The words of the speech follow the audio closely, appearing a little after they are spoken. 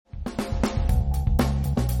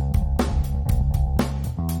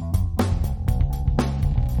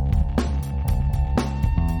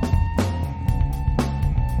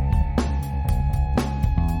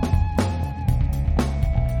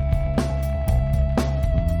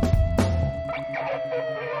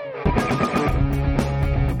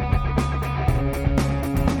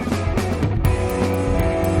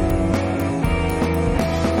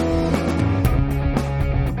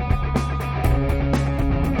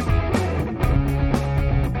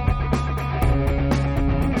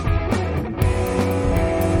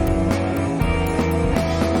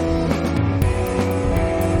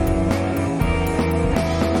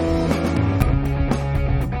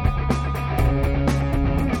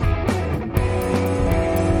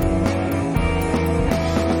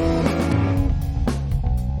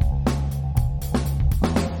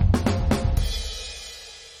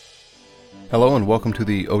Hello and welcome to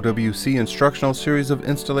the OWC instructional series of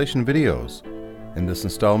installation videos. In this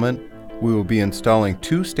installment, we will be installing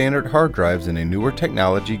two standard hard drives in a newer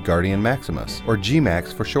technology Guardian Maximus, or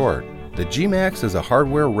GMAX for short. The GMAX is a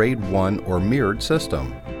hardware RAID 1 or mirrored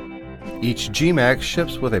system. Each GMAX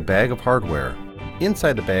ships with a bag of hardware.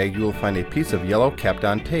 Inside the bag you will find a piece of yellow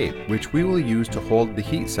Kapton tape, which we will use to hold the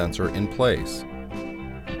heat sensor in place.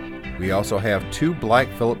 We also have two black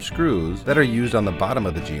Phillips screws that are used on the bottom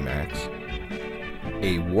of the GMAX,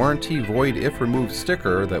 a warranty void if removed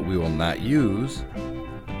sticker that we will not use,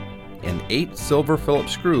 and 8 silver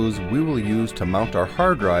Phillips screws we will use to mount our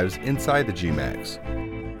hard drives inside the GMAX.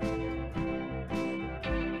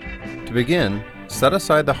 To begin, set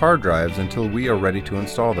aside the hard drives until we are ready to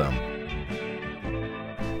install them.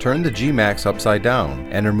 Turn the GMAX upside down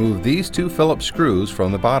and remove these 2 Phillips screws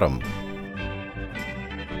from the bottom.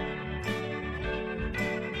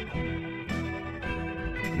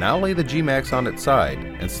 Now lay the GMAX on its side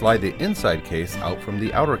and slide the inside case out from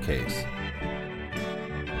the outer case.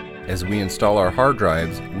 As we install our hard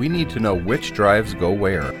drives, we need to know which drives go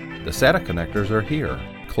where. The SATA connectors are here.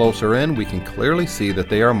 Closer in, we can clearly see that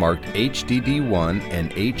they are marked HDD1 and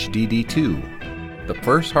HDD2. The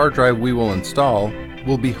first hard drive we will install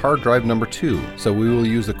will be hard drive number 2, so we will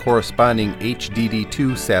use the corresponding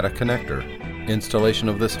HDD2 SATA connector. Installation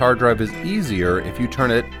of this hard drive is easier if you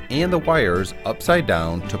turn it and the wires upside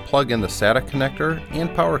down to plug in the SATA connector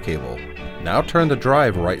and power cable. Now turn the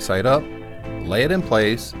drive right side up, lay it in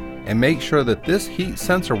place, and make sure that this heat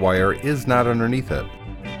sensor wire is not underneath it.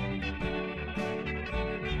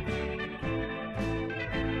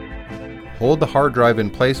 Hold the hard drive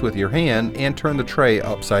in place with your hand and turn the tray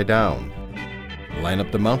upside down. Line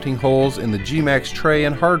up the mounting holes in the GMAX tray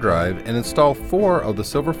and hard drive and install 4 of the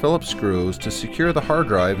silver Phillips screws to secure the hard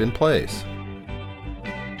drive in place.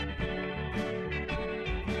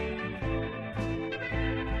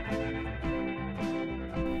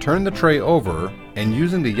 Turn the tray over and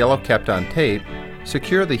using the yellow Kapton tape,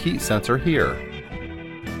 secure the heat sensor here.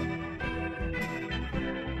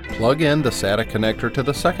 Plug in the SATA connector to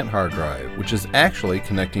the second hard drive, which is actually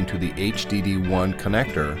connecting to the HDD1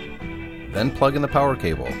 connector. Then plug in the power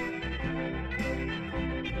cable.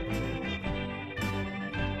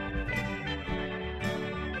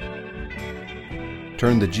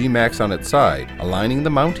 Turn the GMAX on its side, aligning the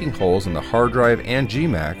mounting holes in the hard drive and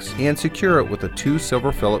GMAX, and secure it with the 2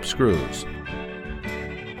 silver Phillips screws.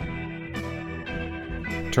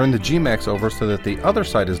 Turn the GMAX over so that the other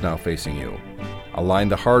side is now facing you. Align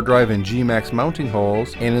the hard drive and GMAX mounting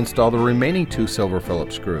holes and install the remaining 2 silver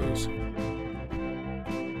Phillips screws.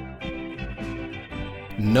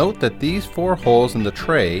 Note that these 4 holes in the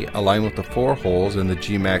tray align with the 4 holes in the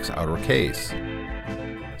GMAX outer case.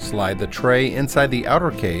 Slide the tray inside the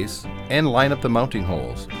outer case and line up the mounting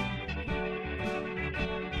holes.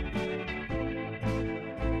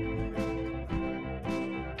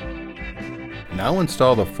 Now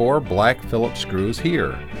install the 4 black Phillips screws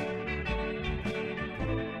here.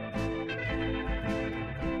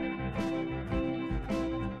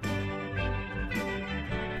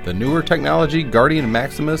 The newer technology Guardian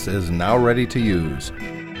Maximus is now ready to use.